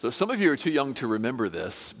So some of you are too young to remember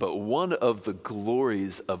this, but one of the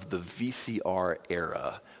glories of the VCR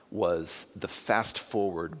era was the fast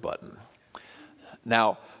forward button.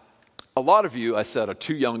 Now, a lot of you, I said, are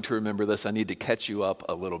too young to remember this. I need to catch you up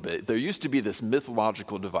a little bit. There used to be this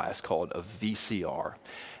mythological device called a VCR.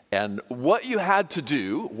 And what you had to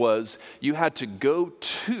do was you had to go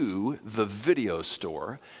to the video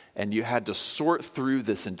store and you had to sort through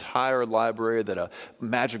this entire library that a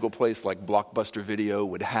magical place like Blockbuster Video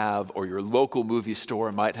would have, or your local movie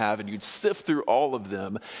store might have, and you'd sift through all of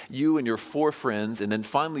them, you and your 4 friends, and then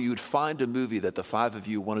finally you'd find a movie that the 5 of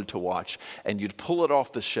you wanted to watch, and you'd pull it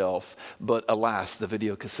off the shelf, but alas, the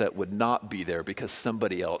video cassette would not be there because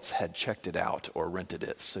somebody else had checked it out or rented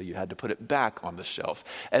it, so you had to put it back on the shelf.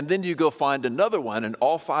 And then you go find another one, and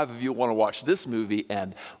all 5 of you want to watch this movie,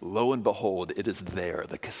 and lo and behold, it is there.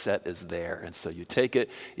 The cassette is there. And so you take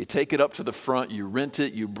it up to the front, you rent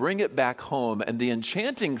it, you bring it back home. And the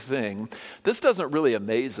enchanting thing, this doesn't really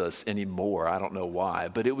amaze us anymore. I don't know why,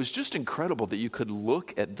 but it was just incredible that you could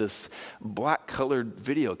look at this black colored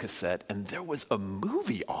video cassette and there was a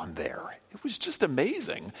movie on there. It was just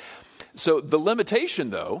amazing. So the limitation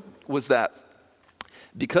though was that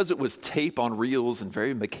because it was tape on reels and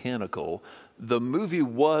very mechanical, the movie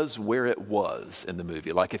was where it was in the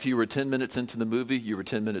movie. Like if you were 10 minutes into the movie, you were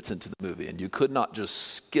 10 minutes into the movie. And you could not just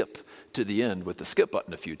skip to the end with the skip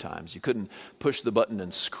button a few times. You couldn't push the button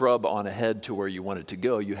and scrub on ahead to where you wanted to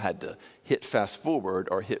go. You had to hit fast forward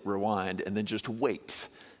or hit rewind and then just wait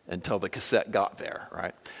until the cassette got there,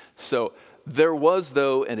 right? So there was,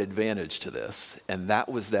 though, an advantage to this, and that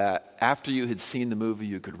was that after you had seen the movie,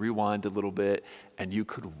 you could rewind a little bit and you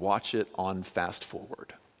could watch it on fast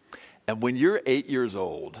forward. And when you're 8 years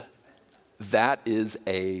old, that is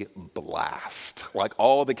a blast. Like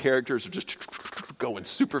all the characters are just going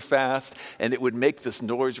super fast, and it would make this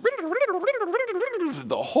noise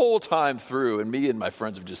the whole time through. And me and my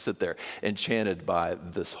friends would just sit there enchanted by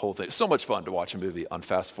this whole thing. So much fun to watch a movie on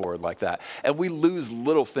fast forward like that. And we lose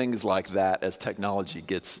little things like that as technology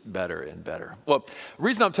gets better and better. Well, the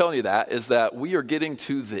reason I'm telling you that is that we are getting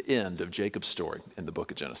to the end of Jacob's story in the book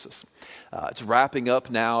of Genesis. It's wrapping up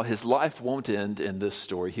now. His life won't end in this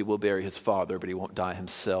story. He will bury his father, but he won't die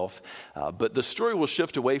himself. But the story will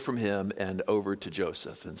shift away from him and over to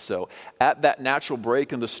Joseph. And so at that natural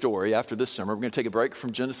break in the story, after this summer, we're going to take a break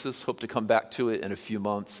from Genesis, hope to come back to it in a few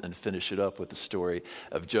months and finish it up with the story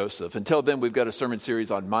of Joseph. Until then, we've got a sermon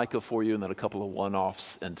series on Micah for you and then a couple of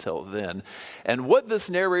one-offs until then. And what this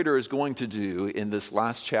narrator is going to do in this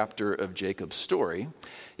last chapter of Jacob's story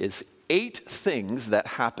is 8 things that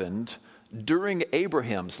happened during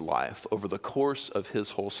Abraham's life over the course of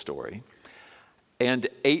his whole story, and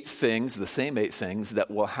 8 things, the same 8 things,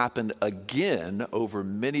 that will happen again over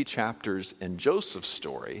many chapters in Joseph's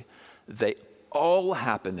story. They all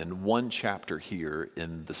happen in one chapter here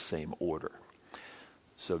in the same order.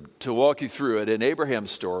 So to walk you through it, in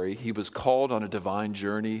Abraham's story, he was called on a divine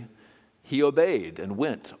journey. He obeyed and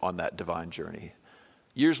went on that divine journey.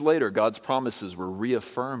 Years later, God's promises were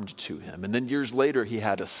reaffirmed to him. And then years later, he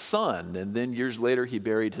had a son. And then years later, he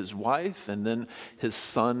buried his wife. And then his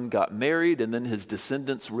son got married. And then his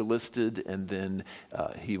descendants were listed. And then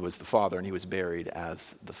he was the father, and he was buried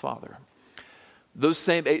as the father. Those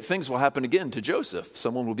same 8 things will happen again to Joseph.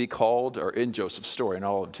 Someone will be called, or in Joseph's story, and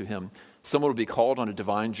all of to him, someone will be called on a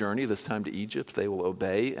divine journey, this time to Egypt. They will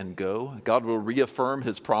obey and go. God will reaffirm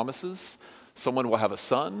his promises. Someone will have a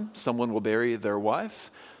son. Someone will bury their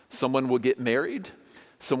wife. Someone will get married.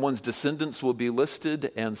 Someone's descendants will be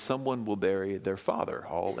listed, and someone will bury their father,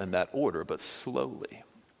 all in that order, but slowly.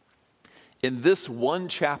 In this one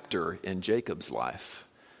chapter in Jacob's life,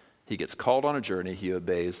 he gets called on a journey, he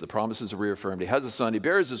obeys, the promises are reaffirmed, he has a son, he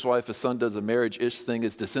buries his wife, his son does a marriage-ish thing,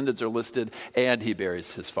 his descendants are listed, and he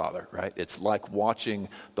buries his father, right? It's like watching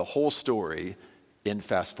the whole story in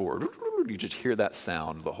fast forward. You just hear that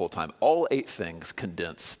sound the whole time. All 8 things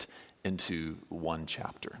condensed into one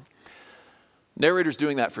chapter. Narrator's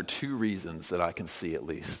doing that for 2 reasons that I can see at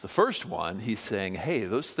least. The first one, he's saying, hey,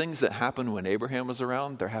 those things that happened when Abraham was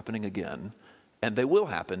around, they're happening again, and they will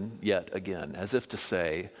happen yet again, as if to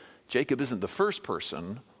say, Jacob isn't the first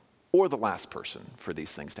person or the last person for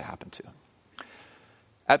these things to happen to.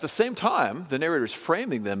 At the same time, the narrator is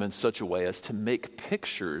framing them in such a way as to make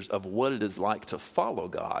pictures of what it is like to follow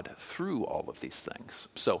God through all of these things.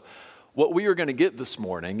 So what we are going to get this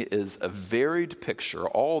morning is a varied picture,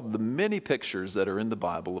 all the many pictures that are in the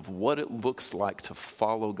Bible of what it looks like to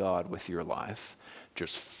follow God with your life.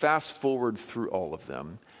 Just fast forward through all of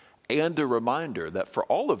them. And a reminder that for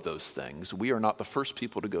all of those things, we are not the first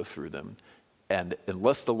people to go through them. And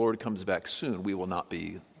unless the Lord comes back soon, we will not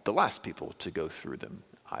be the last people to go through them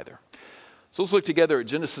either. So let's look together at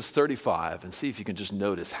Genesis 35 and see if you can just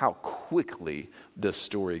notice how quickly this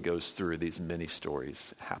story goes through. These many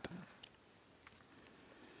stories happen.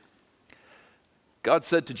 God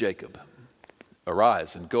said to Jacob,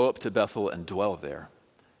 "Arise and go up to Bethel and dwell there.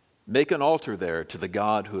 Make an altar there to the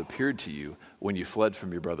God who appeared to you when you fled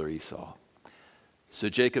from your brother Esau." So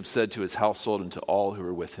Jacob said to his household and to all who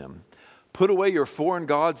were with him, "Put away your foreign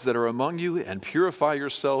gods that are among you and purify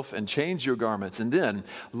yourself and change your garments. And then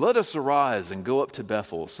let us arise and go up to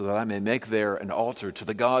Bethel so that I may make there an altar to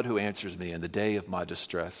the God who answers me in the day of my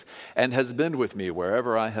distress and has been with me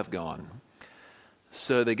wherever I have gone."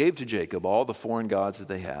 So they gave to Jacob all the foreign gods that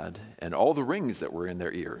they had and all the rings that were in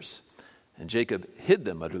their ears. And Jacob hid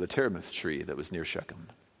them under the terebinth tree that was near Shechem.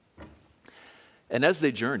 And as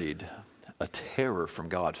they journeyed, a terror from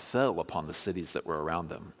God fell upon the cities that were around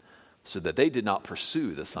them, so that they did not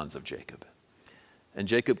pursue the sons of Jacob. And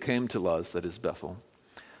Jacob came to Luz, that is Bethel,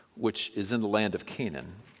 which is in the land of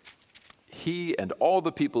Canaan, he and all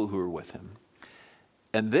the people who were with him.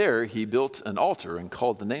 And there he built an altar and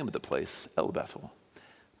called the name of the place El Bethel,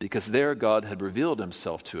 because there God had revealed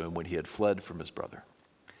himself to him when he had fled from his brother.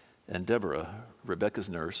 And Deborah, Rebekah's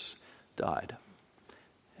nurse, died,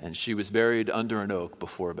 and she was buried under an oak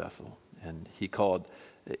before Bethel, and he called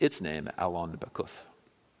its name Allon Bakuth.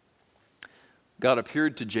 God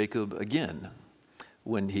appeared to Jacob again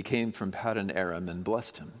when he came from Paddan Aram and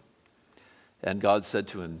blessed him. And God said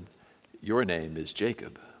to him, "Your name is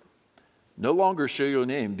Jacob. No longer shall your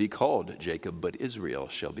name be called Jacob, but Israel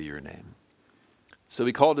shall be your name." So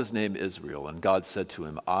he called his name Israel, and God said to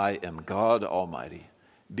him, "I am God Almighty.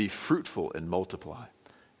 Be fruitful and multiply.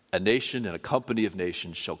 A nation and a company of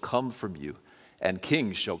nations shall come from you, and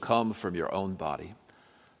kings shall come from your own body.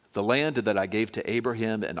 The land that I gave to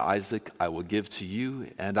Abraham and Isaac I will give to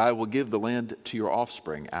you, and I will give the land to your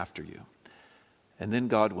offspring after you." And then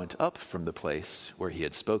God went up from the place where he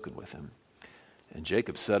had spoken with him. And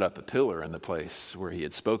Jacob set up a pillar in the place where he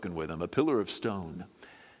had spoken with him, a pillar of stone.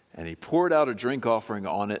 And he poured out a drink offering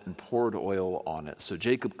on it and poured oil on it. So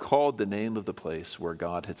Jacob called the name of the place where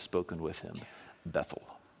God had spoken with him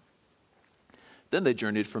Bethel. Then they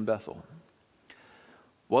journeyed from Bethel.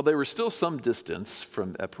 While they were still some distance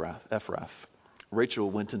from Ephrath, Rachel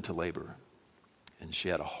went into labor, and she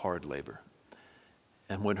had a hard labor.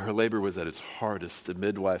 And when her labor was at its hardest, the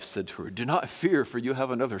midwife said to her, "Do not fear, for you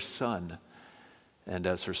have another son." And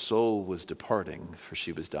as her soul was departing, for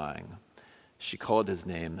she was dying, she called his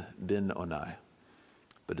name Ben-Oni,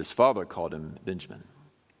 but his father called him Benjamin.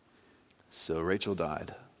 So Rachel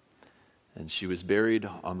died, and she was buried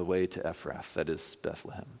on the way to Ephrath, that is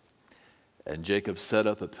Bethlehem. And Jacob set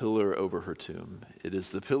up a pillar over her tomb. It is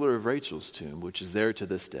the pillar of Rachel's tomb, which is there to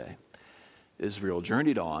this day. Israel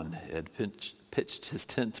journeyed on and pitched his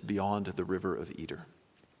tent beyond the river of Eder.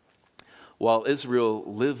 While Israel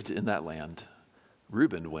lived in that land,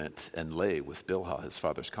 Reuben went and lay with Bilhah, his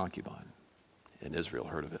father's concubine, and Israel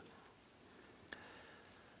heard of it.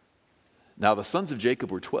 Now the sons of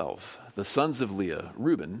Jacob were 12. The sons of Leah: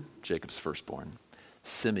 Reuben, Jacob's firstborn;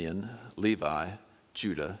 Simeon, Levi,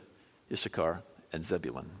 Judah, Issachar, and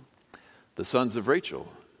Zebulun. The sons of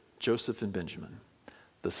Rachel: Joseph and Benjamin.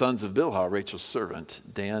 The sons of Bilhah, Rachel's servant: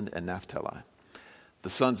 Dan and Naphtali. The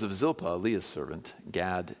sons of Zilpah, Leah's servant: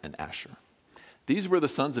 Gad and Asher. These were the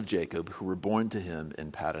sons of Jacob who were born to him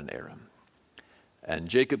in Paddan Aram. And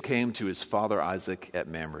Jacob came to his father Isaac at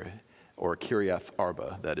Mamre, or Kiriath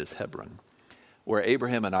Arba, that is Hebron, where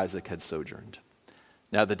Abraham and Isaac had sojourned.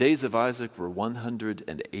 Now the days of Isaac were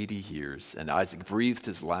 180 years, and Isaac breathed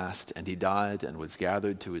his last, and he died and was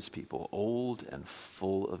gathered to his people, old and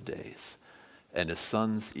full of days. And his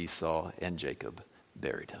sons Esau and Jacob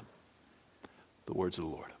buried him. The words of the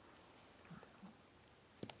Lord.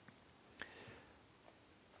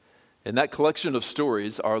 In that collection of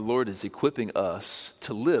stories, our Lord is equipping us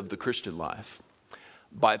to live the Christian life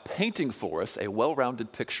by painting for us a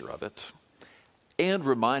well-rounded picture of it and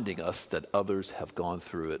reminding us that others have gone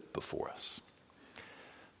through it before us.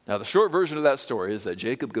 Now, the short version of that story is that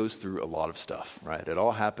Jacob goes through a lot of stuff, right? It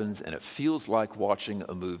all happens, and it feels like watching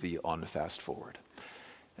a movie on fast forward.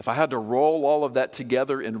 If I had to roll all of that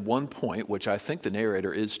together in one point, which I think the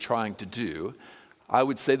narrator is trying to do, I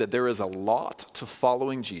would say that there is a lot to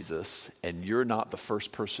following Jesus, and you're not the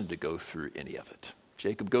first person to go through any of it.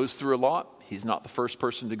 Jacob goes through a lot. He's not the first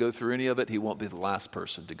person to go through any of it. He won't be the last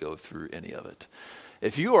person to go through any of it.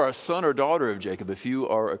 If you are a son or daughter of Jacob, if you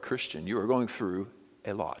are a Christian, you are going through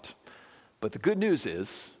a lot. But the good news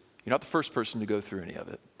is, you're not the first person to go through any of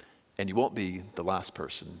it, and you won't be the last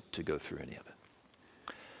person to go through any of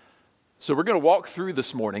it. So we're going to walk through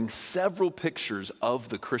this morning several pictures of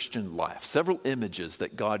the Christian life, several images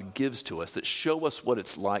that God gives to us that show us what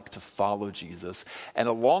it's like to follow Jesus. And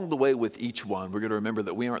along the way with each one, we're going to remember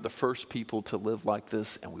that we aren't the first people to live like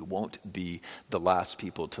this, and we won't be the last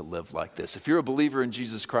people to live like this. If you're a believer in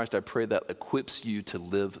Jesus Christ, I pray that equips you to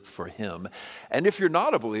live for him. And if you're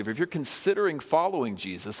not a believer, if you're considering following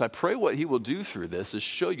Jesus, I pray what he will do through this is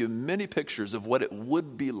show you many pictures of what it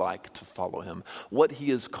would be like to follow him, what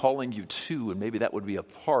he is calling you to, and maybe that would be a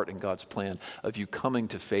part in God's plan of you coming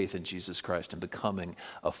to faith in Jesus Christ and becoming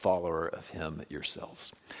a follower of him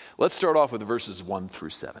yourselves. Let's start off with verses 1 through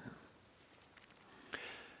 7.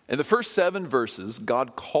 In the first 7 verses,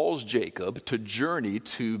 God calls Jacob to journey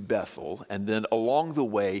to Bethel, and then along the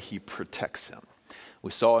way, he protects him.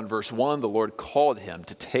 We saw in verse 1, the Lord called him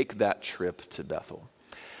to take that trip to Bethel.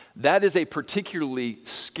 That is a particularly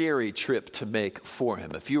scary trip to make for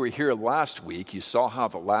him. If you were here last week, you saw how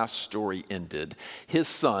the last story ended. His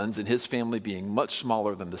sons and his family being much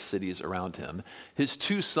smaller than the cities around him. His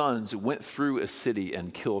 2 sons went through a city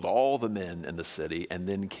and killed all the men in the city and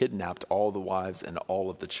then kidnapped all the wives and all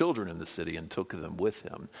of the children in the city and took them with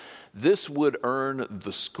him. This would earn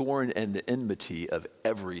the scorn and the enmity of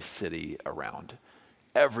every city around.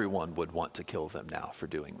 Everyone would want to kill them now for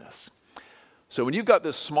doing this. So when you've got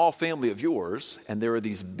this small family of yours, and there are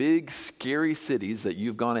these big, scary cities that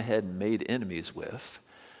you've gone ahead and made enemies with,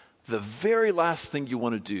 the very last thing you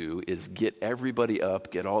want to do is get everybody up,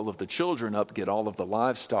 get all of the children up, get all of the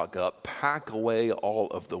livestock up, pack away all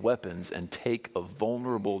of the weapons, and take a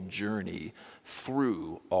vulnerable journey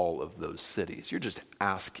through all of those cities. You're just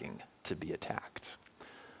asking to be attacked.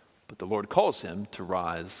 But the Lord calls him to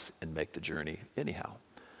rise and make the journey anyhow.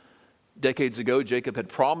 Decades ago, Jacob had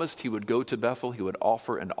promised he would go to Bethel. He would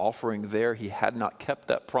offer an offering there. He had not kept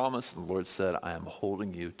that promise. And the Lord said, I am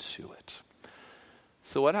holding you to it.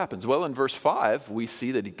 So what happens? Well, in verse 5, we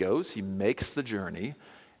see that he goes, he makes the journey.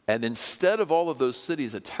 And instead of all of those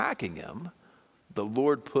cities attacking him, the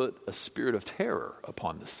Lord put a spirit of terror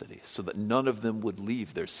upon the city so that none of them would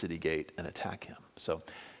leave their city gate and attack him. So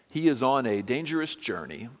he is on a dangerous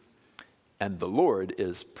journey, and the Lord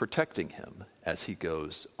is protecting him as he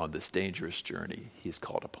goes on this dangerous journey he's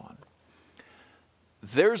called upon.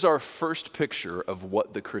 There's our first picture of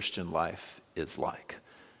what the Christian life is like.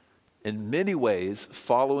 In many ways,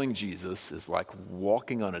 following Jesus is like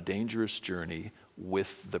walking on a dangerous journey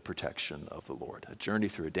with the protection of the Lord, a journey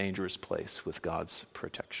through a dangerous place with God's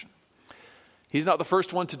protection. He's not the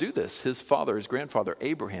first one to do this. His grandfather,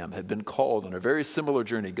 Abraham, had been called on a very similar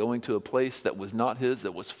journey, going to a place that was not his,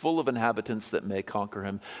 that was full of inhabitants that may conquer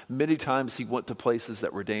him. Many times he went to places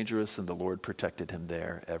that were dangerous, and the Lord protected him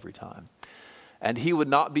there every time. And he would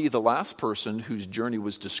not be the last person whose journey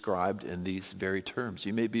was described in these very terms.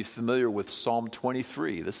 You may be familiar with Psalm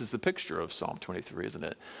 23. This is the picture of Psalm 23, isn't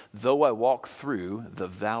it? Though I walk through the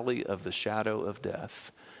valley of the shadow of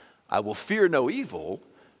death, I will fear no evil,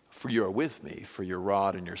 for you are with me, for your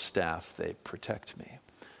rod and your staff, they protect me.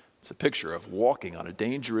 It's a picture of walking on a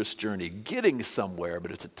dangerous journey, getting somewhere,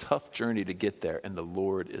 but it's a tough journey to get there, and the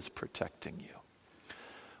Lord is protecting you.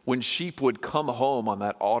 When sheep would come home on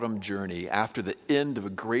that autumn journey after the end of a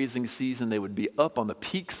grazing season, they would be up on the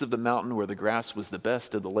peaks of the mountain where the grass was the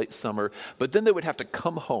best in the late summer, but then they would have to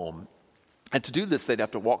come home. And to do this, they'd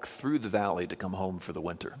have to walk through the valley to come home for the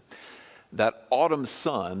winter. That autumn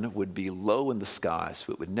sun would be low in the sky,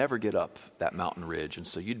 so it would never get up that mountain ridge, and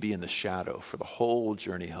so you'd be in the shadow for the whole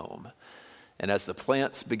journey home. And as the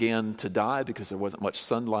plants began to die because there wasn't much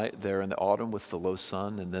sunlight there in the autumn with the low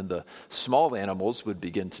sun, and then the small animals would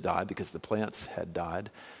begin to die because the plants had died,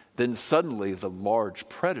 then suddenly the large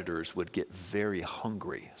predators would get very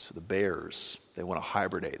hungry. So the bears, they want to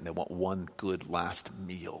hibernate and they want one good last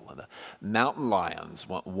meal. And the mountain lions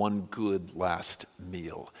want one good last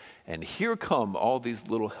meal. And here come all these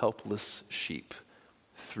little helpless sheep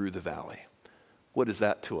through the valley. What is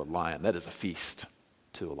that to a lion? That is a feast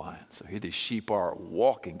to a lion. So here these sheep are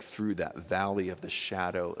walking through that valley of the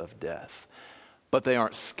shadow of death. But they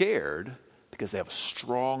aren't scared because they have a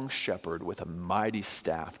strong shepherd with a mighty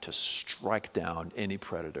staff to strike down any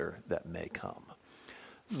predator that may come.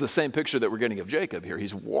 This is the same picture that we're getting of Jacob here.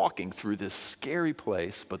 He's walking through this scary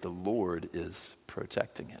place, but the Lord is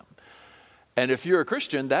protecting him. And if you're a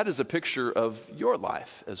Christian, that is a picture of your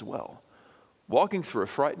life as well. Walking through a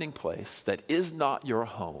frightening place that is not your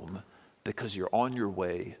home because you're on your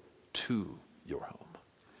way to your home.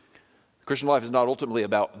 The Christian life is not ultimately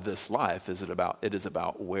about this life, it is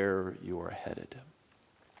about where you are headed.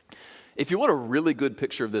 If you want a really good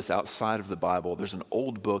picture of this outside of the Bible, there's an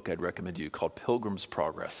old book I'd recommend to you called Pilgrim's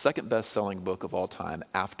Progress, second best-selling book of all time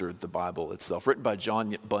after the Bible itself, written by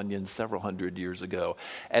John Bunyan several hundred years ago.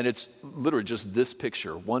 And it's literally just this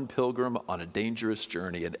picture, one pilgrim on a dangerous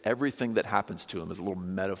journey, and everything that happens to him is a little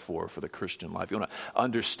metaphor for the Christian life. You want to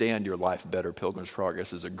understand your life better, Pilgrim's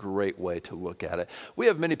Progress is a great way to look at it. We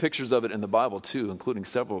have many pictures of it in the Bible too, including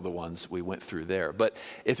several of the ones we went through there. But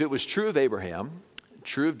if it was true of Abraham,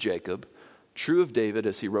 true of Jacob, true of David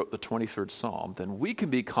as he wrote the 23rd Psalm, then we can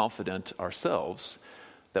be confident ourselves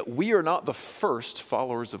that we are not the first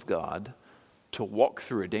followers of God to walk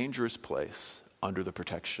through a dangerous place under the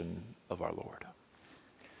protection of our Lord.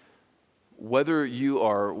 Whether you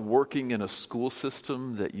are working in a school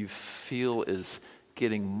system that you feel is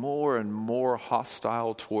getting more and more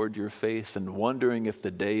hostile toward your faith and wondering if the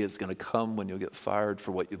day is going to come when you'll get fired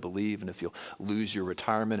for what you believe and if you'll lose your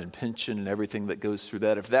retirement and pension and everything that goes through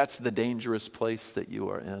that, if that's the dangerous place that you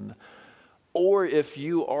are in, or if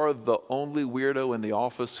you are the only weirdo in the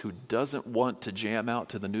office who doesn't want to jam out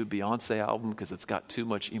to the new Beyonce album because it's got too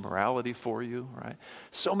much immorality for you, right?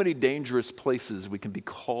 So many dangerous places we can be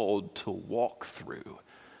called to walk through,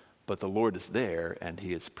 but the Lord is there and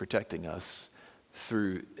He is protecting us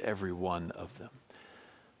through every one of them.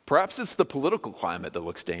 Perhaps it's the political climate that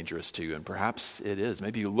looks dangerous to you, and perhaps it is.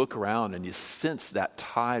 Maybe you look around and you sense that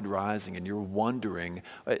tide rising and you're wondering,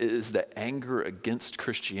 is the anger against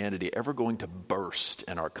Christianity ever going to burst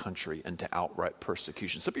in our country into outright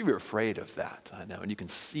persecution? Some people are afraid of that, I know, and you can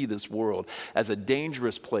see this world as a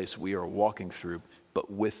dangerous place we are walking through,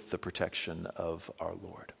 but with the protection of our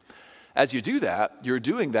Lord. As you do that, you're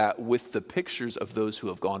doing that with the pictures of those who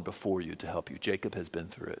have gone before you to help you. Jacob has been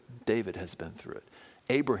through it. David has been through it.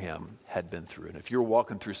 Abraham had been through it. If you're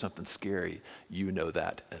walking through something scary, you know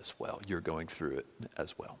that as well. You're going through it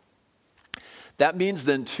as well. That means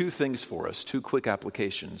then two things for us, two quick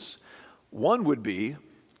applications. One would be,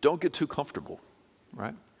 don't get too comfortable,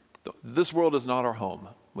 right? This world is not our home.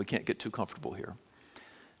 We can't get too comfortable here.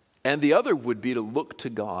 And the other would be to look to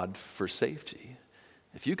God for safety.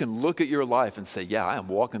 If you can look at your life and say, yeah, I am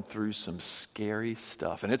walking through some scary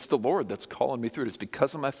stuff, and it's the Lord that's calling me through it. It's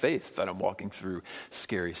because of my faith that I'm walking through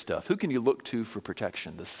scary stuff. Who can you look to for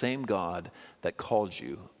protection? The same God that called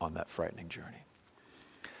you on that frightening journey.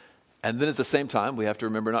 And then at the same time, we have to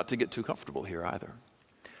remember not to get too comfortable here either.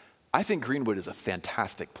 I think Greenwood is a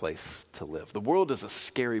fantastic place to live. The world is a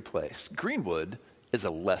scary place. Greenwood is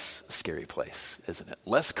a less scary place, isn't it?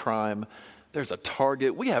 Less crime. There's a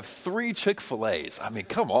Target. We have 3 Chick-fil-A's. I mean,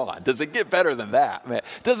 come on. Does it get better than that? Man,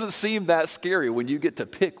 it doesn't seem that scary when you get to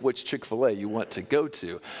pick which Chick-fil-A you want to go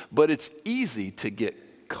to. But it's easy to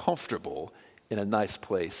get comfortable in a nice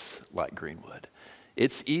place like Greenwood.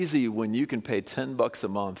 It's easy when you can pay $10 a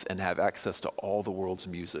month and have access to all the world's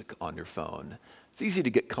music on your phone. It's easy to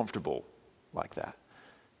get comfortable like that.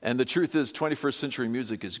 And the truth is, 21st century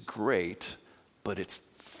music is great, but it's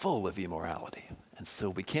full of immorality. And so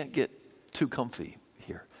we can't get too comfy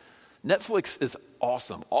here. Netflix is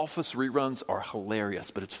awesome. Office reruns are hilarious,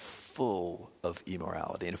 but it's full of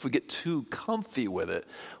immorality. And if we get too comfy with it,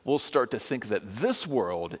 we'll start to think that this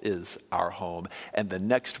world is our home and the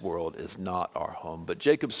next world is not our home. But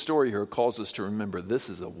Jacob's story here calls us to remember this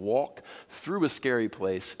is a walk through a scary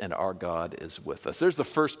place and our God is with us. There's the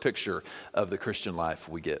first picture of the Christian life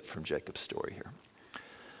we get from Jacob's story here.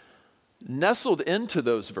 Nestled into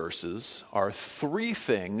those verses are 3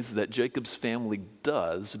 things that Jacob's family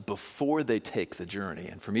does before they take the journey.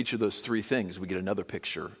 And from each of those 3 things, we get another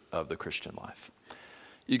picture of the Christian life.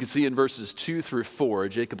 You can see in verses 2 through 4,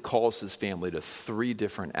 Jacob calls his family to 3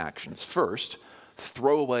 different actions. First,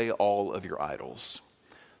 throw away all of your idols.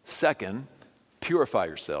 Second, purify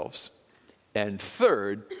yourselves. And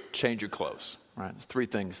third, change your clothes. Right? There's 3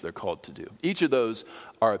 things they're called to do. Each of those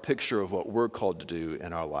are a picture of what we're called to do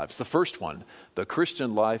in our lives. The first one, the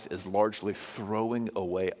Christian life is largely throwing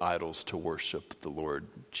away idols to worship the Lord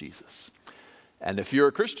Jesus. And if you're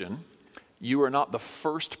a Christian, you are not the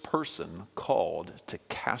first person called to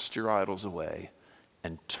cast your idols away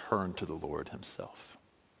and turn to the Lord himself.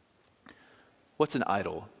 What's an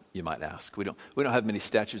idol, you might ask? We don't have many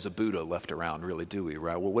statues of Buddha left around, really, do we?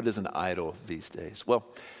 Right? Well, what is an idol these days? Well,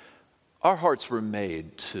 our hearts were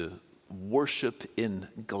made to worship in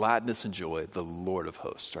gladness and joy the Lord of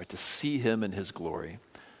hosts, right? To see him in his glory,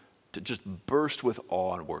 to just burst with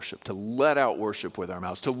awe and worship, to let out worship with our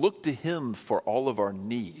mouths, to look to him for all of our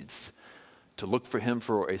needs, to look for him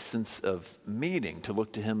for a sense of meaning, to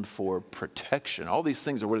look to him for protection. All these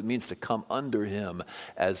things are what it means to come under him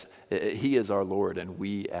as he is our Lord and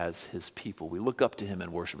we as his people. We look up to him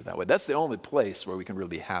and worship that way. That's the only place where we can really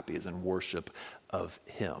be happy is in worship of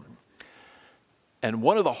him. And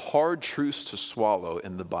one of the hard truths to swallow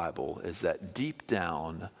in the Bible is that deep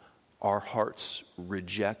down, our hearts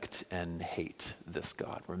reject and hate this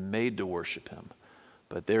God. We're made to worship him.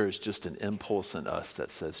 But there is just an impulse in us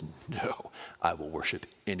that says, no, I will worship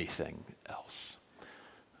anything else.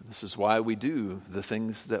 And this is why we do the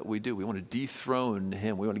things that we do. We want to dethrone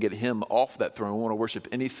him. We want to get him off that throne. We want to worship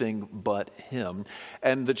anything but him.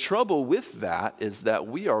 And the trouble with that is that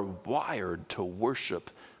we are wired to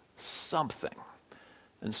worship something.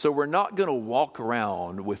 And so we're not going to walk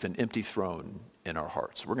around with an empty throne in our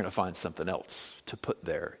hearts. We're going to find something else to put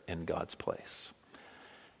there in God's place.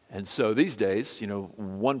 And so these days,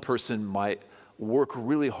 one person might work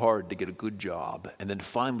really hard to get a good job and then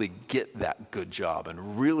finally get that good job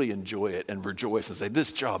and really enjoy it and rejoice and say,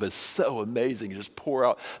 this job is so amazing. You just pour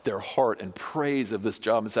out their heart and praise of this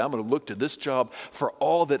job and say, I'm going to look to this job for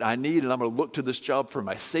all that I need, and I'm going to look to this job for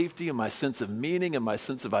my safety and my sense of meaning and my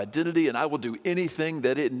sense of identity, and I will do anything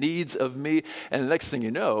that it needs of me. And the next thing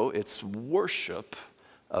you know, it's worship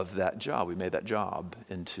of that job. We made that job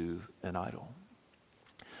into an idol.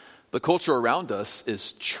 The culture around us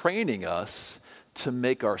is training us to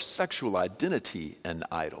make our sexual identity an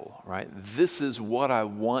idol, right? This is what I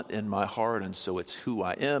want in my heart, and so it's who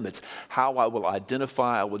I am. It's how I will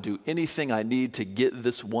identify. I will do anything I need to get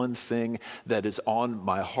this one thing that is on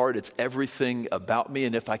my heart. It's everything about me,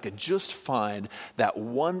 and if I could just find that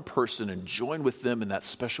one person and join with them in that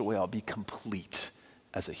special way, I'll be complete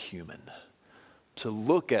as a human. To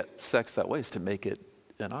look at sex that way is to make it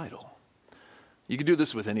an idol. You can do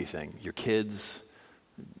this with anything, your kids,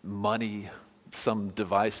 money, some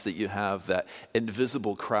device that you have, that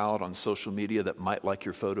invisible crowd on social media that might like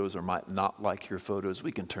your photos or might not like your photos.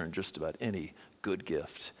 We can turn just about any good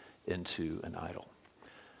gift into an idol.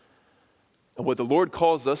 And what the Lord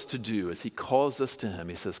calls us to do is he calls us to him.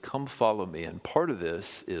 He says, come follow me. And part of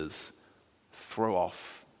this is throw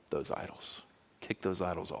off those idols, kick those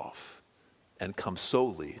idols off, and come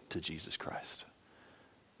solely to Jesus Christ.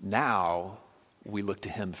 Now we look to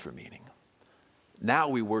him for meaning. Now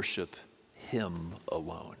we worship him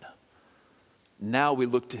alone. Now we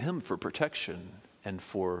look to him for protection and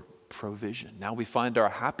for provision. Now we find our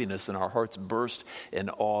happiness and our hearts burst in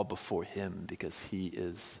awe before him because he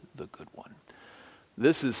is the good one.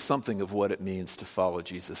 This is something of what it means to follow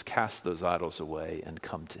Jesus. Cast those idols away and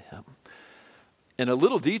come to him. In a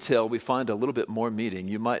little detail, we find a little bit more meaning.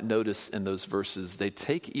 You might notice in those verses, they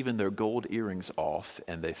take even their gold earrings off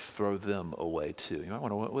and they throw them away too. You might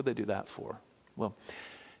wonder, what would they do that for? Well,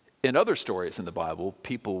 in other stories in the Bible,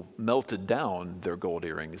 people melted down their gold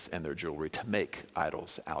earrings and their jewelry to make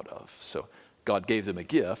idols out of. So God gave them a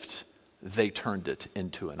gift, they turned it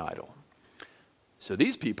into an idol. So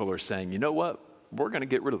these people are saying, you know what? We're going to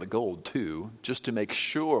get rid of the gold too, just to make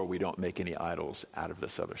sure we don't make any idols out of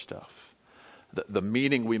this other stuff. The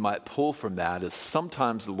meaning we might pull from that is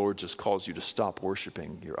sometimes the Lord just calls you to stop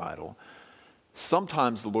worshiping your idol.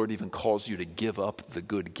 Sometimes the Lord even calls you to give up the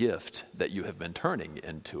good gift that you have been turning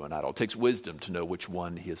into an idol. It takes wisdom to know which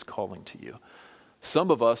one he is calling to you. Some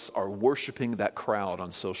of us are worshiping that crowd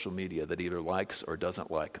on social media that either likes or doesn't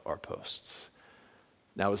like our posts.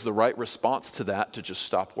 Now, is the right response to that to just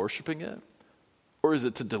stop worshiping it? Or is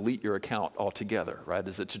it to delete your account altogether, right?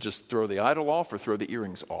 Is it to just throw the idol off or throw the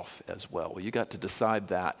earrings off as well? Well, you got to decide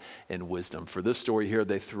that in wisdom. For this story here,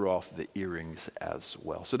 they threw off the earrings as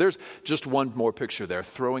well. So there's just one more picture there,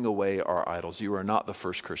 throwing away our idols. You are not the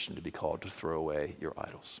first Christian to be called to throw away your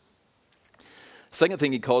idols. Second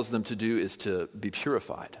thing he calls them to do is to be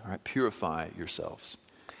purified, right? Purify yourselves.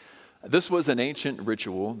 This was an ancient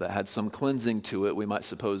ritual that had some cleansing to it. We might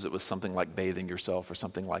suppose it was something like bathing yourself or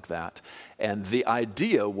something like that. And the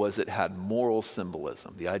idea was it had moral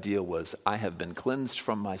symbolism. The idea was, I have been cleansed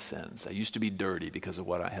from my sins. I used to be dirty because of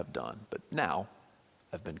what I have done, but now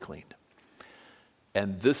I've been cleaned.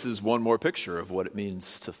 And this is one more picture of what it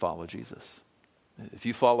means to follow Jesus. If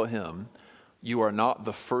you follow him, you are not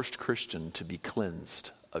the first Christian to be cleansed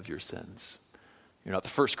of your sins. You're not the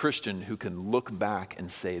first Christian who can look back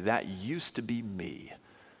and say, that used to be me,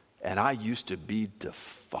 and I used to be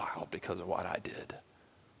defiled because of what I did,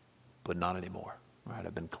 but not anymore. Right?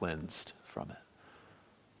 I've been cleansed from it.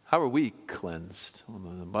 How are we cleansed?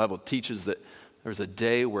 Well, the Bible teaches that there's a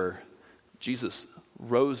day where Jesus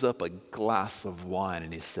rose up a glass of wine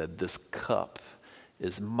and he said, this cup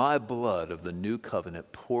is my blood of the new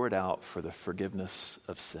covenant poured out for the forgiveness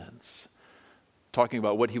of sins. Talking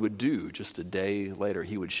about what he would do just a day later.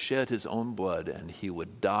 He would shed his own blood and he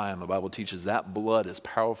would die. And the Bible teaches that blood is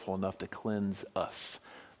powerful enough to cleanse us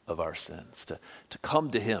of our sins. To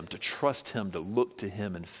come to him, to trust him, to look to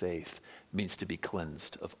him in faith means to be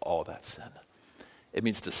cleansed of all that sin. It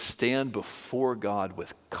means to stand before God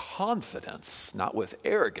with confidence, not with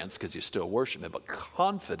arrogance because you still worship him, but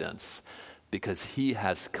confidence because he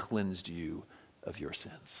has cleansed you of your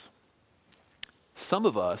sins. Some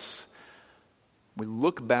of us, we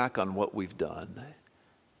look back on what we've done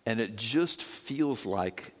and it just feels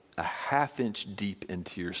like a half inch deep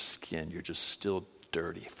into your skin. You're just still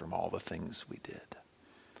dirty from all the things we did.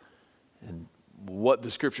 And what the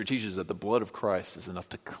scripture teaches is that the blood of Christ is enough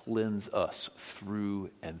to cleanse us through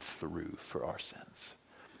and through for our sins.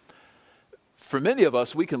 For many of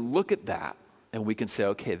us, we can look at that and we can say,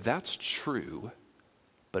 okay, that's true,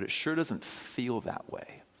 but it sure doesn't feel that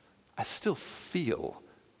way. I still feel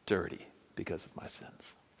dirty because of my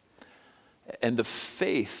sins. And the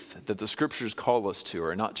faith that the scriptures call us to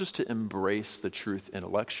are not just to embrace the truth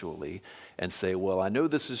intellectually and say, well, I know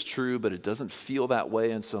this is true, but it doesn't feel that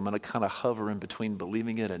way, and so I'm going to kind of hover in between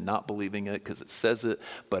believing it and not believing it because it says it,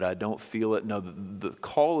 but I don't feel it. No, the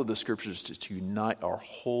call of the scriptures is to unite our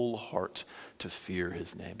whole heart to fear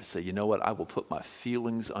his name, to say, you know what, I will put my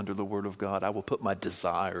feelings under the word of God. I will put my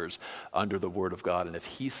desires under the word of God, and if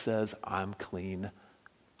he says I'm clean,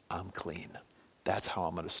 I'm clean. That's how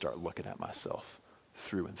I'm going to start looking at myself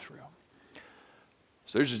through and through.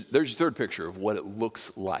 So there's your third picture of what it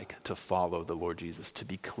looks like to follow the Lord Jesus, to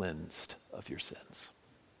be cleansed of your sins.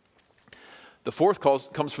 The fourth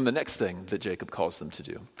comes from the next thing that Jacob calls them to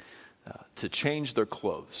do, to change their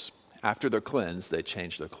clothes. After they're cleansed, they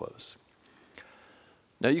change their clothes.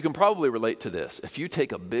 Now you can probably relate to this. If you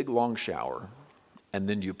take a big long shower and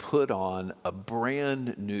then you put on a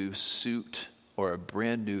brand new suit or a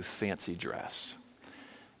brand new fancy dress,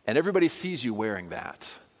 and everybody sees you wearing that,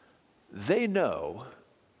 they know,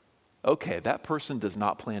 okay, that person does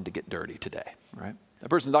not plan to get dirty today, right? That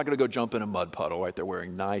person's not going to go jump in a mud puddle, right? They're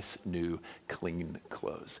wearing nice, new, clean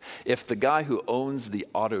clothes. If the guy who owns the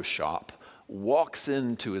auto shop walks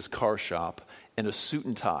into his car shop in a suit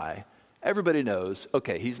and tie, everybody knows,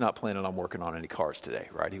 okay, he's not planning on working on any cars today,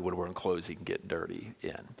 right? He would have worn clothes he can get dirty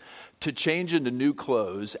in. To change into new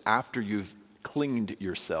clothes after you've cleaned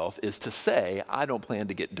yourself is to say, I don't plan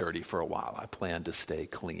to get dirty for a while. I plan to stay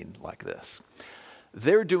clean like this.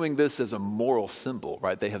 They're doing this as a moral symbol,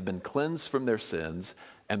 right? They have been cleansed from their sins,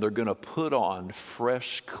 and they're going to put on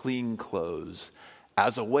fresh, clean clothes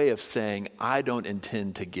as a way of saying, I don't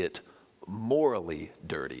intend to get morally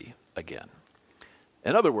dirty again.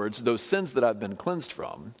 In other words, those sins that I've been cleansed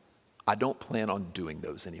from, I don't plan on doing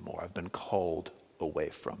those anymore. I've been called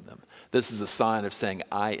away from them. This is a sign of saying,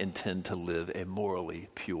 I intend to live a morally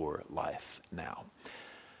pure life now.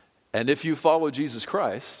 And if you follow Jesus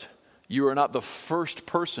Christ, you are not the first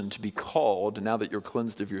person to be called, now that you're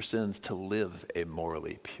cleansed of your sins, to live a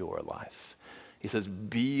morally pure life. He says,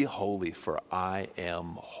 be holy, for I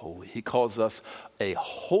am holy. He calls us a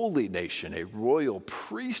holy nation, a royal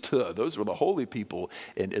priesthood. Those were the holy people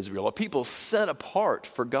in Israel, a people set apart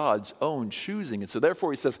for God's own choosing. And so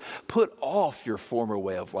therefore he says, put off your former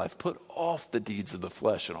way of life. Put off the deeds of the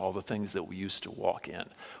flesh and all the things that we used to walk in.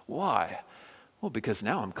 Why? Well, because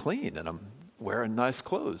now I'm clean and I'm wearing nice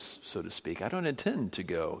clothes, so to speak. I don't intend to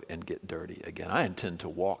go and get dirty again. I intend to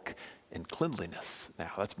walk in cleanliness.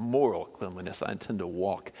 Now, that's moral cleanliness. I intend to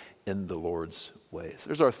walk in the Lord's ways.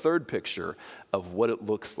 There's our third picture of what it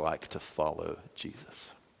looks like to follow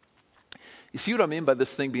Jesus. You see what I mean by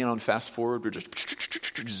this thing being on fast forward? We're just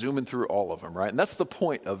zooming through all of them, right? And that's the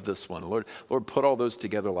point of this one. Lord put all those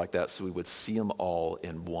together like that so we would see them all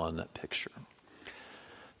in one picture.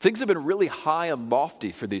 Things have been really high and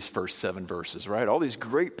lofty for these first 7 verses, right? All these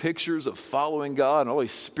great pictures of following God and all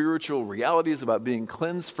these spiritual realities about being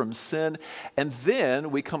cleansed from sin. And then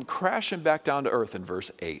we come crashing back down to earth in verse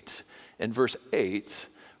 8. In verse 8,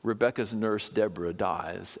 Rebekah's nurse, Deborah,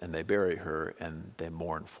 dies, and they bury her, and they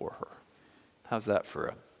mourn for her. How's that for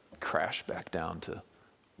a crash back down to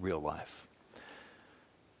real life?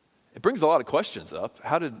 It brings a lot of questions up.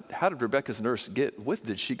 How did Rebekah's nurse get with?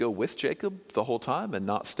 Did she go with Jacob the whole time and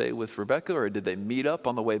not stay with Rebekah? Or did they meet up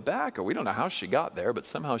on the way back? Or we don't know how she got there, but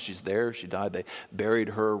somehow she's there. She died. They buried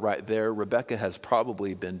her right there. Rebekah has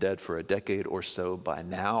probably been dead for a decade or so by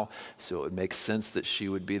now, so it would make sense that she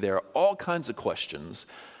would be there. All kinds of questions.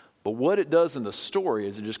 But what it does in the story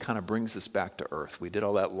is it just kind of brings us back to earth. We did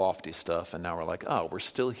all that lofty stuff, and now we're like, oh, we're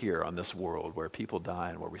still here on this world where people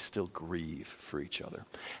die and where we still grieve for each other.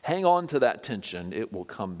 Hang on to that tension. It will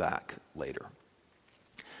come back later.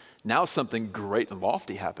 Now something great and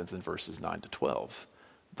lofty happens in verses 9 to 12.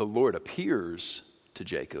 The Lord appears to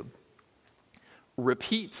Jacob,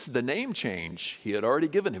 repeats the name change he had already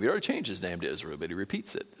given him. He already changed his name to Israel, but he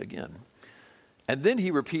repeats it again. And then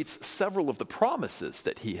he repeats several of the promises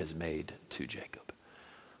that he has made to Jacob.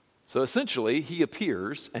 So essentially, he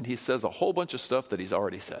appears and he says a whole bunch of stuff that he's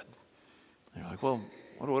already said. And you're like, well,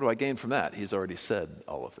 what do I gain from that? He's already said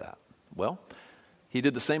all of that. Well, he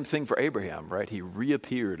did the same thing for Abraham, right? He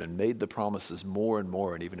reappeared and made the promises more and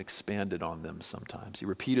more and even expanded on them sometimes. He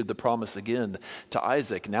repeated the promise again to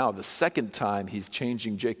Isaac. Now, the second time he's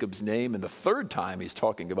changing Jacob's name, and the third time he's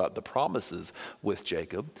talking about the promises with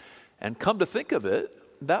Jacob. And come to think of it,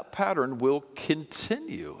 that pattern will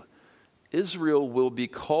continue. Israel will be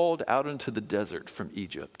called out into the desert from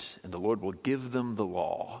Egypt, and the Lord will give them the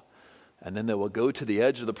law. And then they will go to the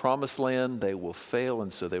edge of the promised land. They will fail,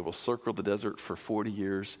 and so they will circle the desert for 40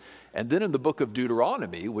 years. And then in the book of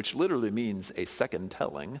Deuteronomy, which literally means a second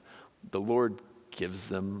telling, the Lord gives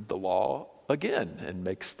them the law again and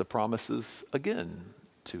makes the promises again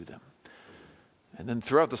to them. And then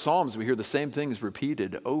throughout the Psalms, we hear the same things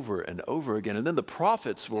repeated over and over again. And then the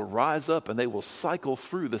prophets will rise up and they will cycle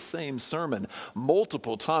through the same sermon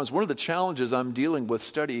multiple times. One of the challenges I'm dealing with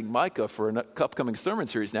studying Micah for an upcoming sermon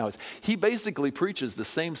series now is he basically preaches the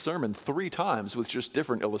same sermon 3 times with just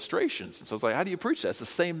different illustrations. And so I was like, how do you preach that? It's the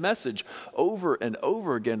same message over and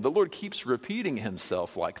over again. The Lord keeps repeating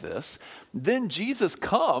himself like this. Then Jesus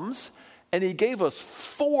comes and he gave us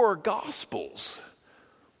 4 gospels.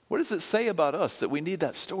 What does it say about us that we need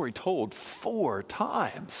that story told 4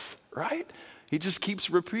 times, right? He just keeps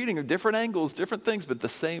repeating at different angles, different things, but the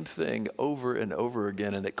same thing over and over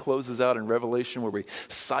again. And it closes out in Revelation where we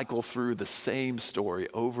cycle through the same story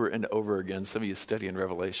over and over again. Some of you study in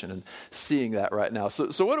Revelation and seeing that right now.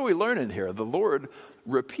 So what are we learning here? The Lord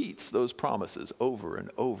repeats those promises over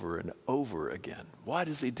and over and over again. Why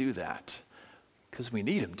does he do that? Because we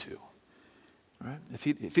need him to. Right?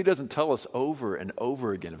 If he doesn't tell us over and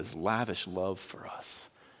over again of his lavish love for us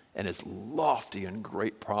and his lofty and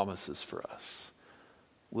great promises for us,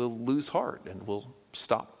 we'll lose heart and we'll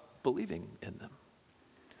stop believing in them.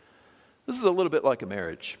 This is a little bit like a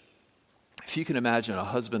marriage. If you can imagine a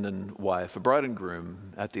husband and wife, a bride and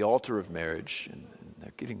groom at the altar of marriage, and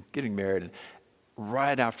they're getting married, and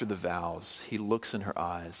right after the vows, he looks in her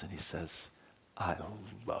eyes and he says, "I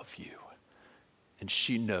love you." And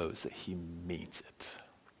she knows that he means it.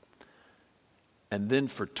 And then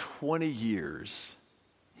for 20 years,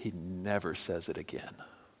 he never says it again.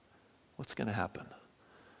 What's going to happen?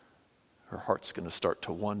 Her heart's going to start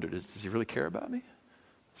to wonder, does he really care about me?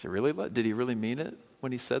 Did he really mean it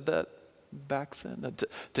when he said that back then?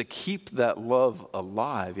 To keep that love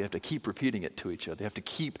alive, you have to keep repeating it to each other. You have to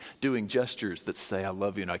keep doing gestures that say, I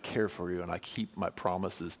love you and I care for you and I keep my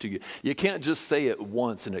promises to you. You can't just say it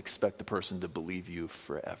once and expect the person to believe you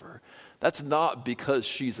forever. That's not because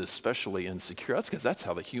she's especially insecure. That's because that's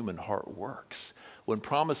how the human heart works. When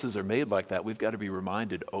promises are made like that, we've got to be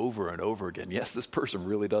reminded over and over again, yes, this person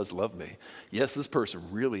really does love me. Yes, this person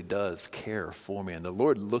really does care for me. And the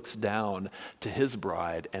Lord looks down to his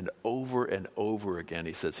bride and over again,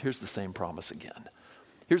 he says, here's the same promise again.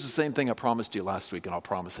 Here's the same thing I promised you last week, and I'll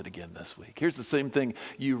promise it again this week. Here's the same thing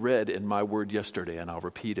you read in my word yesterday, and I'll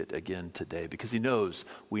repeat it again today, because he knows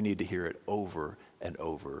we need to hear it over and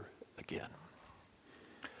over again.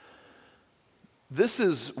 This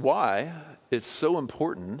is why it's so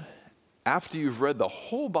important, after you've read the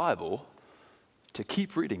whole Bible, to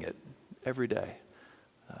keep reading it every day.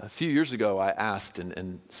 A few years ago, I asked,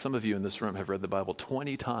 and some of you in this room have read the Bible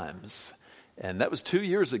 20 times. And that was 2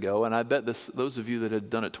 years ago, and I bet those of you that had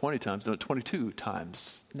done it 20 times, done it 22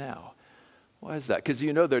 times now. Why is that? Because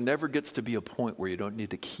there never gets to be a point where you don't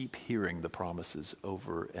need to keep hearing the promises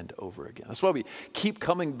over and over again. That's why we keep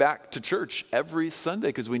coming back to church every Sunday,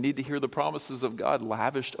 because we need to hear the promises of God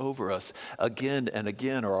lavished over us again and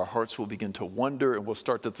again, or our hearts will begin to wonder and we'll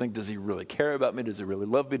start to think, does he really care about me? Does he really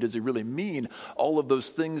love me? Does he really mean all of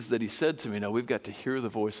those things that he said to me? No, we've got to hear the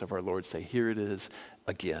voice of our Lord say, here it is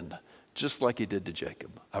again, just like he did to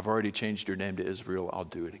Jacob. I've already changed your name to Israel. I'll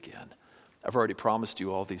do it again. I've already promised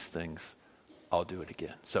you all these things. I'll do it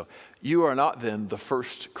again. So you are not then the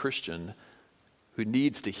first Christian who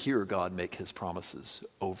needs to hear God make his promises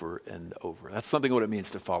over and over. That's something what it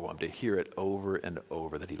means to follow him, to hear it over and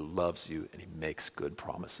over, that he loves you and he makes good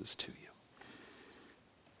promises to you.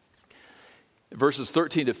 Verses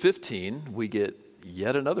 13 to 15, we get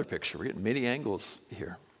yet another picture. We get many angles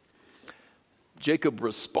here. Jacob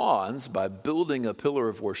responds by building a pillar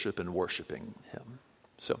of worship and worshiping him.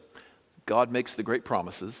 So God makes the great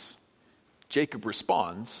promises. Jacob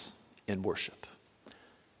responds in worship.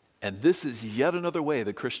 And this is yet another way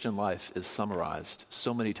the Christian life is summarized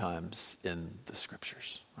so many times in the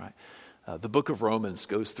scriptures, right? The book of Romans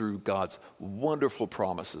goes through God's wonderful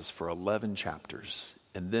promises for 11 chapters.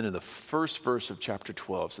 And then in the first verse of chapter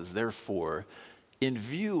 12 says, therefore, in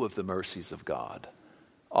view of the mercies of God,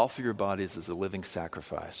 Offer your bodies as a living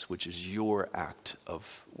sacrifice, which is your act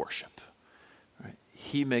of worship. Right?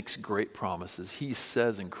 He makes great promises. He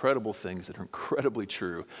says incredible things that are incredibly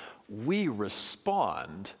true. We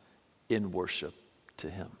respond in worship to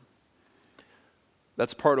him.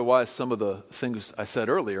 That's part of why some of the things I said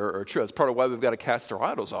earlier are true. That's part of why we've got to cast our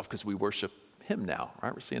idols off, because we worship him now,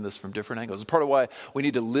 right? We're seeing this from different angles. It's part of why we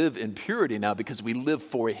need to live in purity now, because we live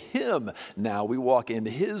for him now. We walk in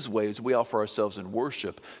his ways. We offer ourselves in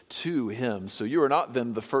worship to him. So you are not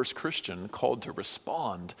then the first Christian called to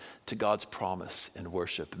respond to God's promise in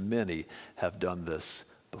worship. Many have done this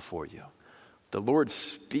before you. The Lord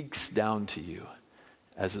speaks down to you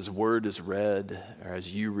as his word is read or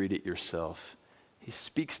as you read it yourself. He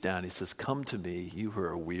speaks down. He says, "Come to me, you who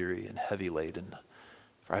are weary and heavy laden.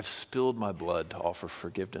 For I have spilled my blood to offer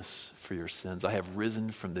forgiveness for your sins. I have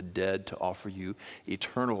risen from the dead to offer you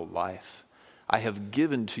eternal life. I have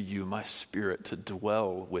given to you my spirit to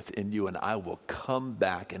dwell within you, and I will come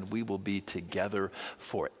back and we will be together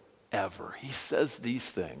forever." He says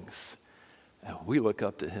these things, and we look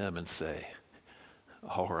up to him and say,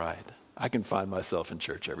 all right, I can find myself in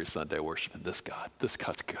church every Sunday worshiping this God. This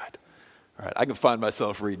God's good. All right, I can find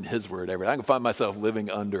myself reading his word every day. I can find myself living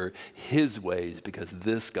under his ways because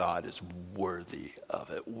this God is worthy of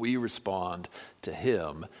it. We respond to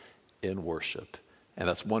him in worship. And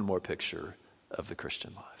that's one more picture of the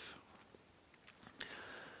Christian life.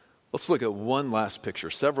 Let's look at one last picture.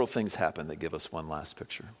 Several things happen that give us one last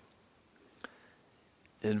picture.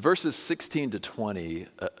 In verses 16 to 20,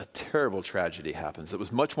 a terrible tragedy happens. It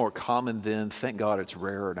was much more common then. Thank God it's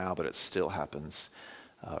rarer now, but it still happens.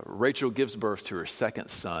 Rachel gives birth to her second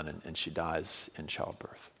son, and she dies in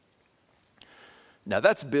childbirth. Now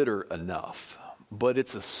that's bitter enough, but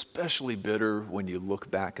it's especially bitter when you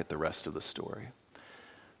look back at the rest of the story.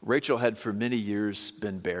 Rachel had for many years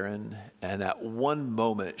been barren, and at one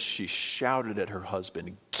moment she shouted at her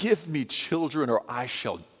husband, "Give me children or I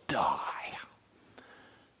shall die."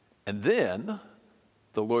 And then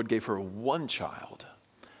the Lord gave her one child.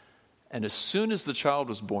 And as soon as the child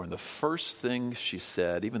was born, the first thing she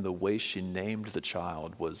said, even the way she named the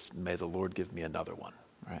child, was, "May the Lord give me another one,"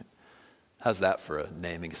 right? How's that for a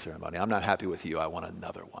naming ceremony? I'm not happy with you. I want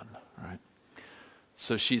another one, right?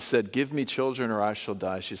 So she said, "Give me children or I shall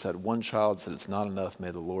die." She said, one child, said, "It's not enough.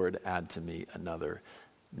 May the Lord add to me another."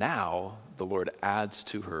 Now the Lord adds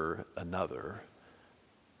to her another,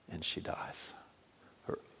 and she dies.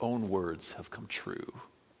 Her own words have come true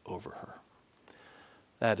over her.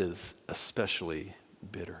 That is especially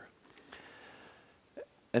bitter.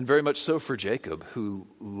 And very much so for Jacob, who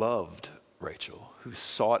loved Rachel, who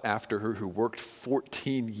sought after her, who worked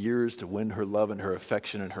 14 years to win her love and her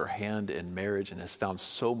affection and her hand in marriage, and has found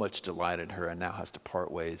so much delight in her, and now has to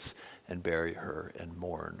part ways and bury her and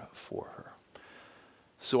mourn for her.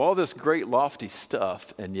 So all this great lofty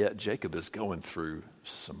stuff, and yet Jacob is going through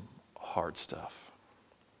some hard stuff.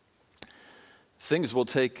 Things will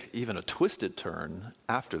take even a twisted turn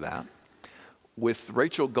after that. With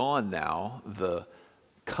Rachel gone now, the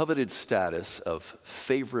coveted status of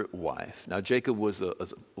favorite wife. Now, Jacob was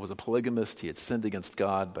a polygamist. He had sinned against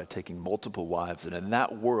God by taking multiple wives. And in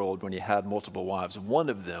that world, when you had multiple wives, one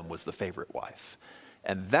of them was the favorite wife.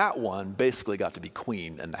 And that one basically got to be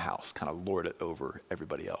queen in the house, kind of lord it over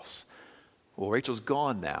everybody else. Well, Rachel's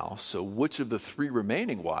gone now, so which of the three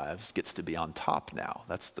remaining wives gets to be on top now?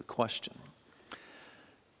 That's the question.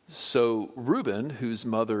 So Reuben, whose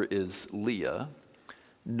mother is Leah,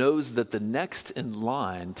 knows that the next in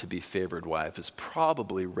line to be favored wife is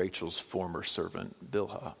probably Rachel's former servant,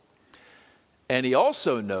 Bilhah. And he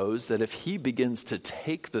also knows that if he begins to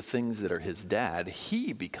take the things that are his dad,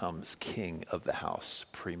 he becomes king of the house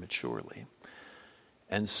prematurely.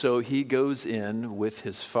 And so he goes in with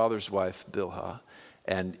his father's wife, Bilhah,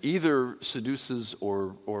 and either seduces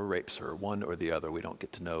or rapes her, one or the other. We don't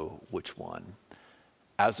get to know which one,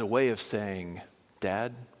 as a way of saying,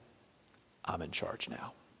 "Dad, I'm in charge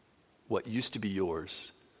now. What used to be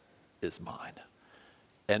yours is mine.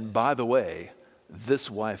 And by the way,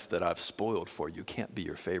 this wife that I've spoiled for you can't be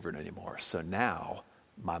your favorite anymore. So now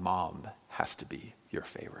my mom has to be your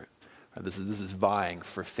favorite." This is vying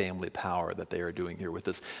for family power that they are doing here with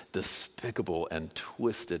this despicable and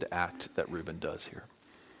twisted act that Reuben does here.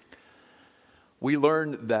 We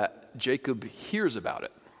learn that Jacob hears about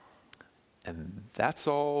it. And that's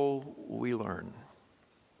all we learn.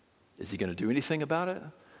 Is he going to do anything about it?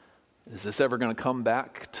 Is this ever going to come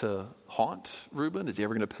back to haunt Reuben? Is he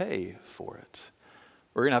ever going to pay for it?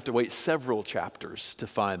 We're going to have to wait several chapters to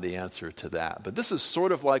find the answer to that. But this is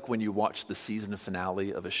sort of like when you watch the season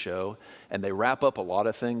finale of a show and they wrap up a lot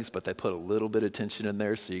of things, but they put a little bit of tension in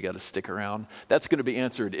there, so you got to stick around. That's going to be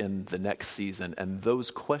answered in the next season, and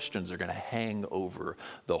those questions are going to hang over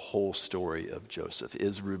the whole story of Joseph.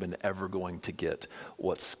 Is Reuben ever going to get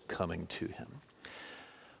what's coming to him?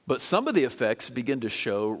 But some of the effects begin to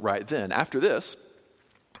show right then. After this,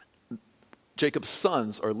 Jacob's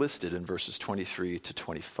sons are listed in verses 23 to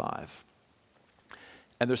 25.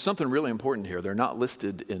 And there's something really important here. They're not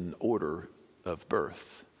listed in order of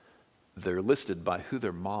birth. They're listed by who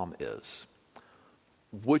their mom is,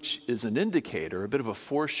 which is an indicator, a bit of a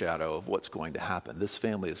foreshadow of what's going to happen. This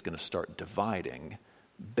family is going to start dividing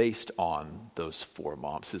based on those four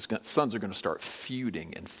moms. His sons are going to start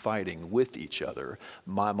feuding and fighting with each other.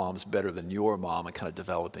 My mom's better than your mom, and kind of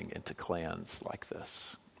developing into clans like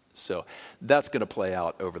this. So that's going to play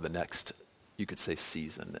out over the next, you could say,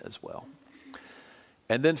 season as well.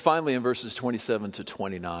 And then finally in verses 27 to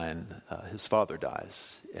 29, his father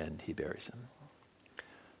dies and he buries him.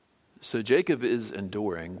 So Jacob is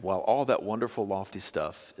enduring while all that wonderful, lofty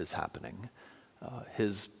stuff is happening.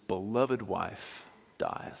 His beloved wife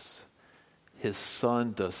dies. His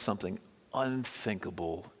son does something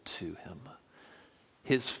unthinkable to him.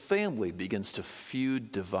 His family begins to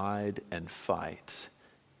feud, divide, and fight.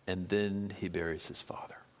 And then he buries his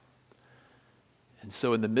father. And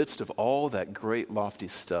so in the midst of all that great lofty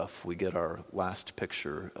stuff, we get our last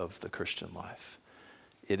picture of the Christian life.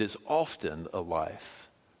 It is often a life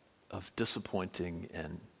of disappointing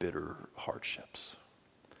and bitter hardships.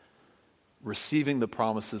 Receiving the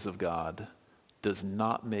promises of God does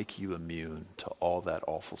not make you immune to all that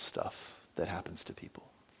awful stuff that happens to people.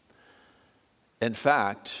 In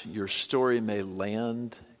fact, your story may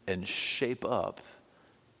land and shape up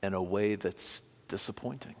in a way that's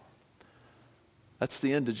disappointing. That's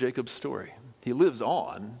the end of Jacob's story. He lives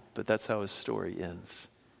on, but that's how his story ends.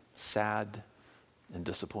 Sad and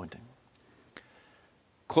disappointing.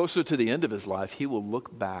 Closer to the end of his life, he will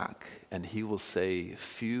look back and he will say,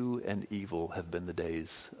 "Few and evil have been the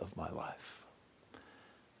days of my life."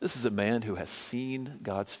 This is a man who has seen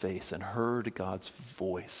God's face and heard God's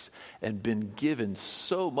voice and been given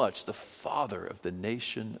so much, the father of the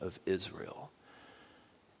nation of Israel.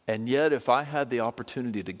 And yet, if I had the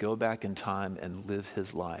opportunity to go back in time and live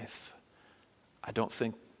his life, I don't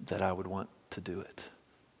think that I would want to do it.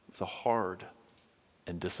 It's a hard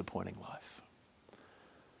and disappointing life.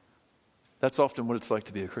 That's often what it's like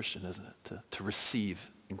to be a Christian, isn't it? To receive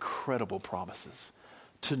incredible promises,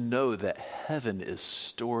 to know that heaven is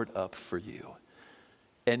stored up for you,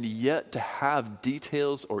 and yet to have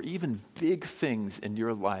details or even big things in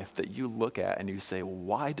your life that you look at and you say,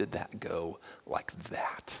 why did that go like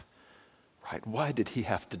that? Right? Why did he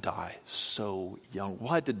have to die so young?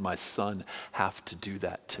 Why did my son have to do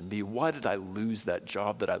that to me? Why did I lose that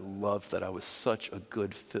job that I loved, that I was such a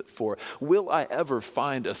good fit for? Will I ever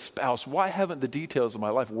find a spouse? Why haven't the details of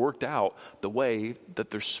my life worked out the way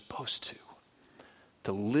that they're supposed to?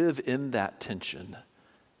 To live in that tension,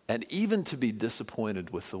 and even to be disappointed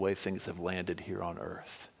with the way things have landed here on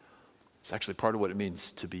earth. It's actually part of what it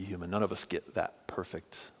means to be human. None of us get that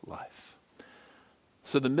perfect life.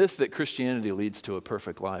 So the myth that Christianity leads to a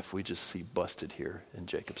perfect life, we just see busted here in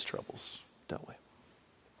Jacob's troubles, don't we?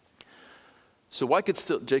 So why could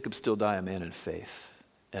Jacob still die a man in faith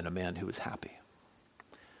and a man who is happy?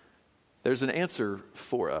 There's an answer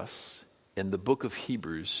for us in the book of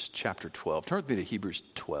Hebrews, chapter 12. Turn with me to Hebrews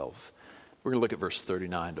 12. We're going to look at verse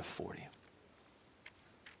 39 to 40.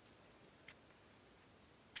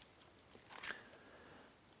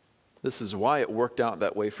 This is why it worked out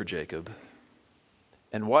that way for Jacob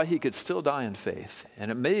and why he could still die in faith. And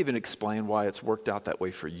it may even explain why it's worked out that way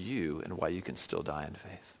for you and why you can still die in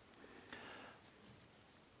faith.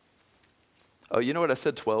 Oh, you know what? I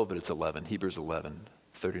said 12, but it's 11. Hebrews 11,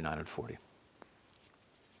 39 and 40.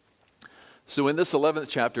 So in this 11th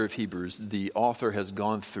chapter of Hebrews, the author has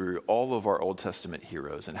gone through all of our Old Testament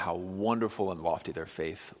heroes and how wonderful and lofty their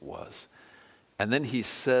faith was. And then he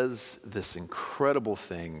says this incredible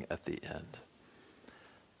thing at the end.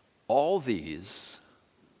 All these,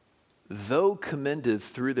 though commended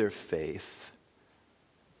through their faith,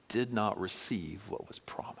 did not receive what was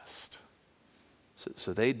promised.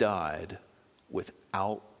 So they died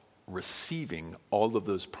without receiving all of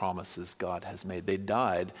those promises God has made. They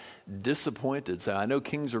died disappointed, saying, I know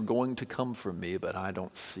kings are going to come from me, but I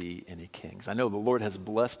don't see any kings. I know the Lord has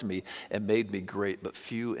blessed me and made me great, but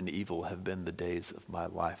few and evil have been the days of my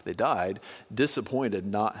life. They died disappointed,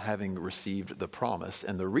 not having received the promise.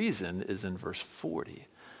 And the reason is in verse 40.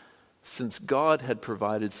 Since God had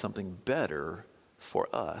provided something better for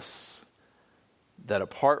us, that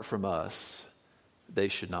apart from us, they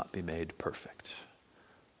should not be made perfect.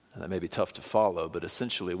 And that may be tough to follow, but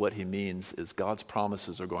essentially what he means is God's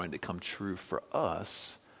promises are going to come true for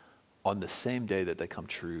us on the same day that they come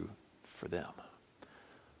true for them.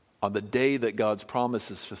 On the day that God's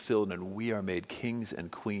promise is fulfilled and we are made kings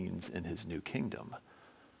and queens in his new kingdom,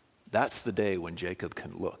 that's the day when Jacob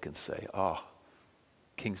can look and say,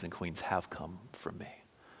 kings and queens have come from me.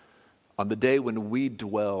 On the day when we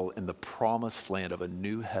dwell in the promised land of a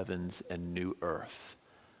new heavens and new earth,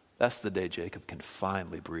 that's the day Jacob can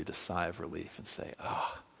finally breathe a sigh of relief and say,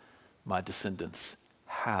 my descendants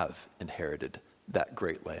have inherited that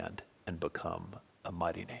great land and become a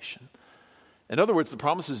mighty nation. In other words, the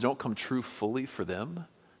promises don't come true fully for them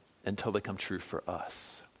until they come true for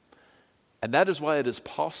us. And that is why it is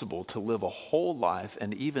possible to live a whole life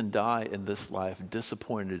and even die in this life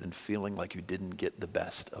disappointed and feeling like you didn't get the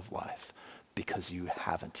best of life, because you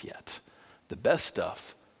haven't yet. The best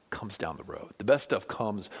stuff comes down the road. The best stuff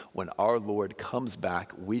comes when our Lord comes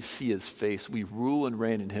back, we see his face, we rule and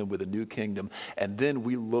reign in him with a new kingdom, and then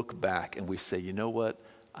we look back and we say, you know what?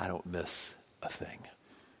 I don't miss a thing.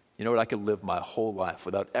 You know what? I could live my whole life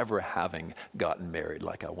without ever having gotten married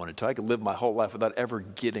like I wanted to. I could live my whole life without ever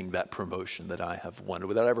getting that promotion that I have wanted,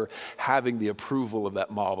 without ever having the approval of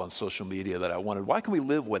that mob on social media that I wanted. Why can we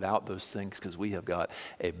live without those things? Because we have got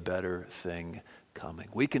a better thing coming.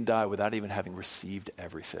 We can die without even having received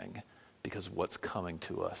everything, because what's coming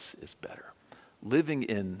to us is better. Living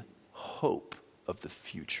in hope of the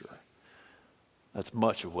future. That's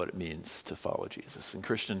much of what it means to follow Jesus. And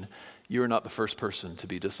Christian, you are not the first person to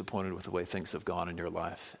be disappointed with the way things have gone in your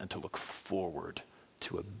life and to look forward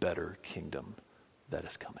to a better kingdom that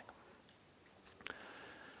is coming.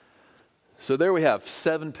 So there we have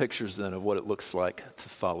 7 pictures then of what it looks like to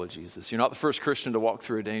follow Jesus. You're not the first Christian to walk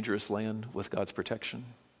through a dangerous land with God's protection.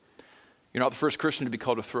 You're not the first Christian to be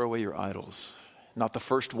called to throw away your idols. Not the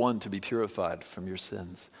first one to be purified from your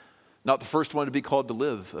sins. Not the first one to be called to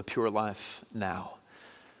live a pure life now.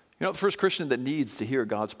 You're not the first Christian that needs to hear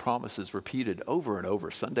God's promises repeated over and over,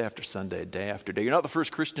 Sunday after Sunday, day after day. You're not the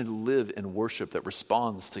first Christian to live in worship that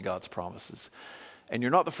responds to God's promises. And you're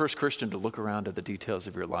not the first Christian to look around at the details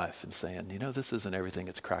of your life and saying, this isn't everything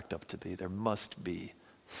it's cracked up to be. There must be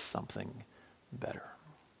something better.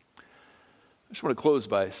 I just want to close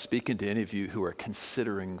by speaking to any of you who are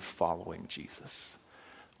considering following Jesus.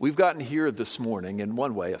 We've gotten here this morning, in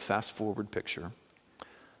one way, a fast-forward picture,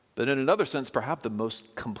 but in another sense, perhaps the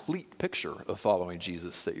most complete picture of following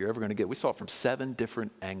Jesus that you're ever going to get. We saw it from 7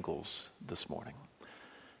 different angles this morning.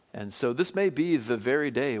 And so this may be the very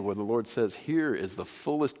day where the Lord says, here is the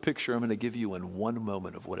fullest picture I'm going to give you in one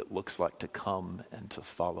moment of what it looks like to come and to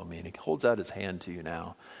follow me. And he holds out his hand to you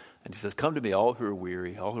now. And he says, come to me, all who are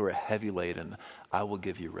weary, all who are heavy laden, I will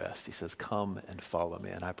give you rest. He says, come and follow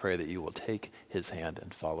me. And I pray that you will take his hand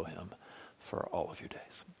and follow him for all of your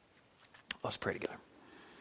days. Let's pray together.